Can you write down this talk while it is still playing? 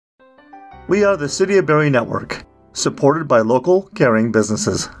We are the City of Barrie Network, supported by local, caring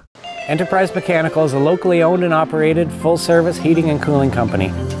businesses. Enterprise Mechanical is a locally owned and operated full-service heating and cooling company.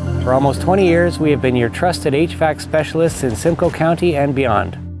 For almost 20 years, we have been your trusted HVAC specialists in Simcoe County and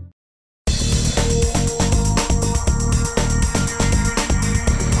beyond.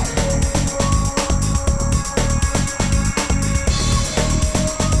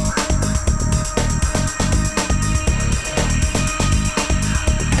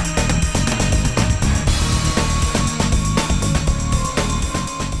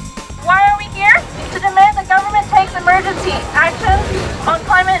 Emergency action on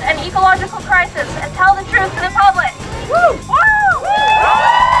climate and ecological crisis and tell the truth to the public. Woo! Woo!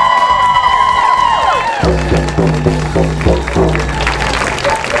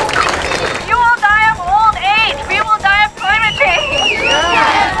 You will die of old age. We will die of climate change. You will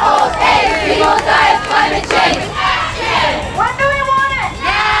die of old age. We will die of climate change. Action! When do we want it?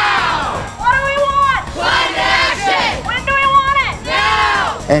 Now! What do we want? Climate action! When do we want it?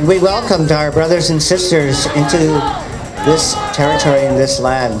 Now! And we welcomed our brothers and sisters into this territory and this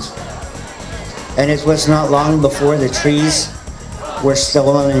land. And it was not long before the trees were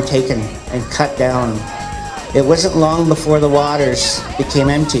stolen and taken and cut down. It wasn't long before the waters became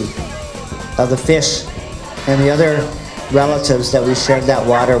empty of the fish and the other relatives that we shared that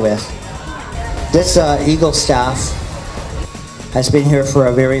water with. This Eagle staff has been here for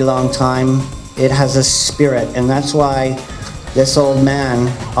a very long time. It has a spirit, and that's why this old man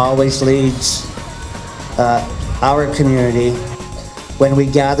always leads our community when we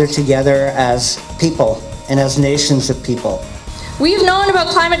gather together as people and as nations of people. We've known about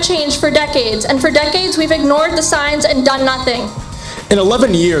climate change for decades, and for decades we've ignored the signs and done nothing. In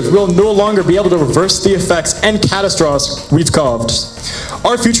 11 years, we'll no longer be able to reverse the effects and catastrophes we've caused.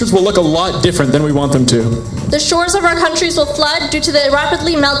 Our futures will look a lot different than we want them to. The shores of our countries will flood due to the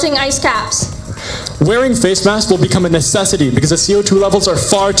rapidly melting ice caps. Wearing face masks will become a necessity because the CO2 levels are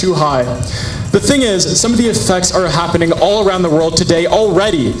far too high. The thing is, some of the effects are happening all around the world today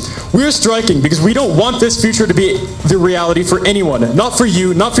already. We're striking because we don't want this future to be the reality for anyone. Not for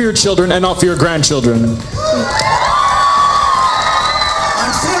you, not for your children, and not for your grandchildren.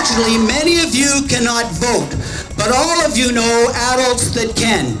 Unfortunately, many of you cannot vote, but all of you know adults that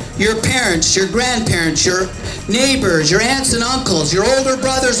can. Your parents, your grandparents, your neighbors, your aunts and uncles, your older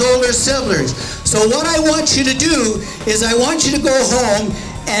brothers, older siblings. So what I want you to do is I want you to go home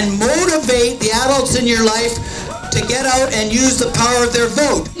and motivate the adults in your life to get out and use the power of their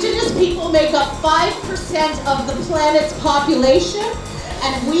vote. Indigenous people make up 5% of the planet's population,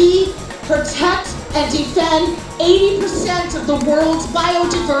 and we protect and defend 80% of the world's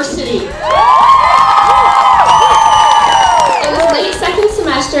biodiversity. It was late second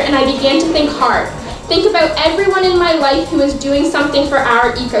semester and I began to think hard. Think about everyone in my life who is doing something for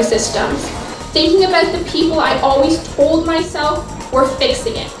our ecosystems. Thinking about the people I always told myself were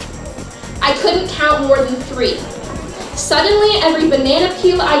fixing it. I couldn't count more than 3. Suddenly, every banana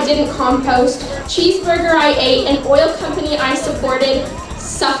peel I didn't compost, cheeseburger I ate, and oil company I supported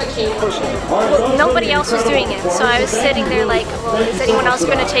suffocated. Well, nobody else was doing it, so I was sitting there like, well, is anyone else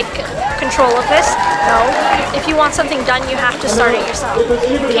going to take control of this? No. If you want something done, you have to start it yourself.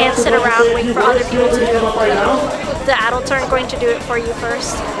 You can't sit around waiting for other people to do it for you. The adults aren't going to do it for you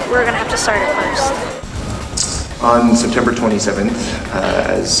first. We're going to have to start it first. On September 27th,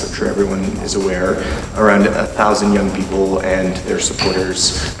 as I'm sure everyone is aware, around 1,000 young people and their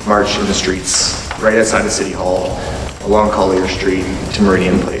supporters marched in the streets right outside of City Hall, along Collier Street to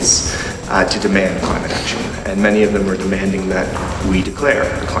Meridian Place to demand climate action. And many of them were demanding that we declare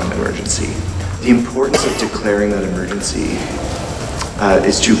a climate emergency. The importance of declaring that emergency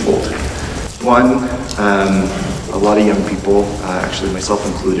is twofold. One, a lot of young people, actually myself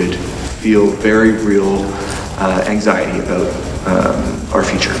included, feel very real anxiety about our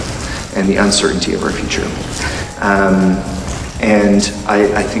future and the uncertainty of our future. And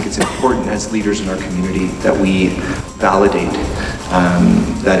I think it's important as leaders in our community that we validate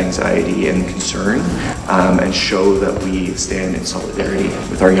that anxiety and concern and show that we stand in solidarity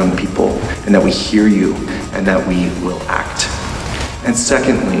with our young people and that we hear you and that we will act. And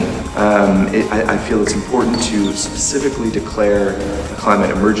secondly, I feel it's important to specifically declare a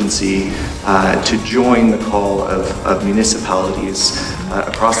climate emergency to join the call of municipalities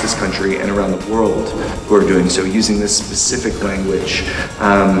across this country and around the world who are doing so, using this specific language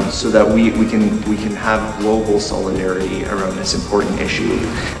so that we can have global solidarity around this important issue.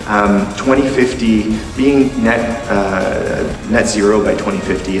 2050, being net zero by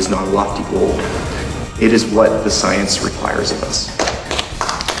 2050 is not a lofty goal. It is what the science requires of us.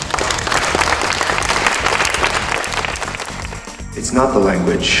 it's not the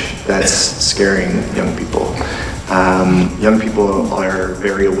language that's scaring young people. Young people are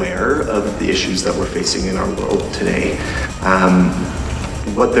very aware of the issues that we're facing in our world today.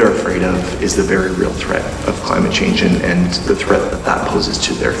 What they're afraid of is the very real threat of climate change and the threat that that poses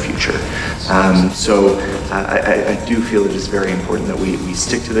to their future. So I do feel it is very important that we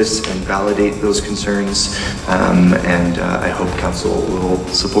stick to this and validate those concerns, and I hope Council will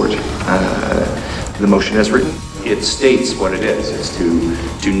support the motion as written. It states what it is. It's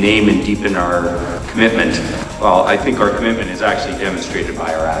to name and deepen our commitment. Well, I think our commitment is actually demonstrated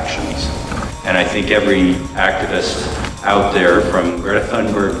by our actions. And I think every activist out there, from Greta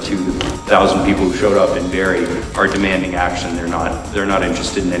Thunberg to 1,000 people who showed up in Barrie, are demanding action. They're not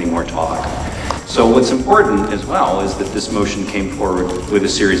interested in any more talk. So what's important as well is that this motion came forward with a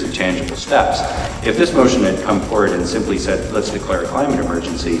series of tangible steps. If this motion had come forward and simply said, let's declare a climate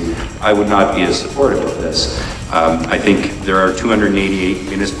emergency, I would not be as supportive of this. I think there are 288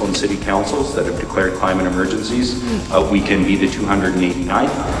 municipal and city councils that have declared climate emergencies. We can be the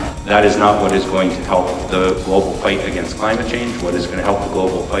 289th. That is not what is going to help the global fight against climate change. What is going to help the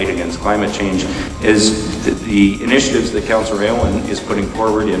global fight against climate change is the initiatives that Councillor Aylwin is putting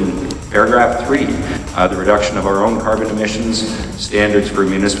forward in paragraph 3, the reduction of our own carbon emissions, standards for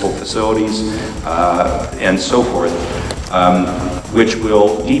municipal facilities, and so forth, which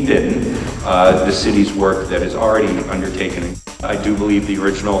will deepen the city's work that is already undertaken. I do believe the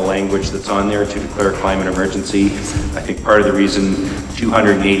original language that's on there to declare a climate emergency, I think part of the reason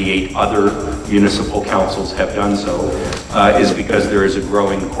 288 other municipal councils have done so is because there is a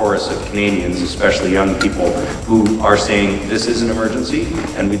growing chorus of Canadians, especially young people, who are saying this is an emergency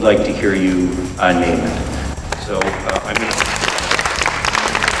and we'd like to hear you name it. So I'm going to...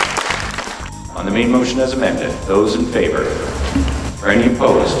 On the main motion as amended, those in favor? Or any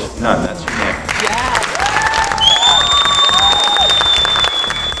opposed? None. That's unanimous.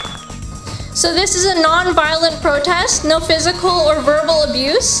 So this is a non-violent protest, no physical or verbal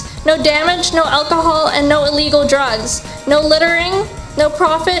abuse, no damage, no alcohol, and no illegal drugs, no littering, no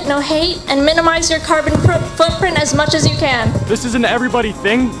profit, no hate, and minimize your carbon footprint as much as you can. This is an everybody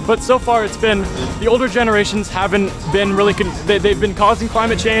thing, but so far it's been, the older generations haven't been really, they've been causing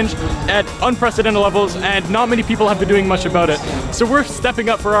climate change at unprecedented levels, and not many people have been doing much about it. So we're stepping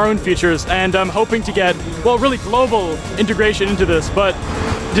up for our own futures, and I'm hoping to get, well, really global integration into this, but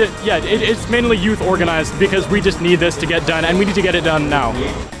yeah, it's mainly youth organized because we just need this to get done, and we need to get it done now.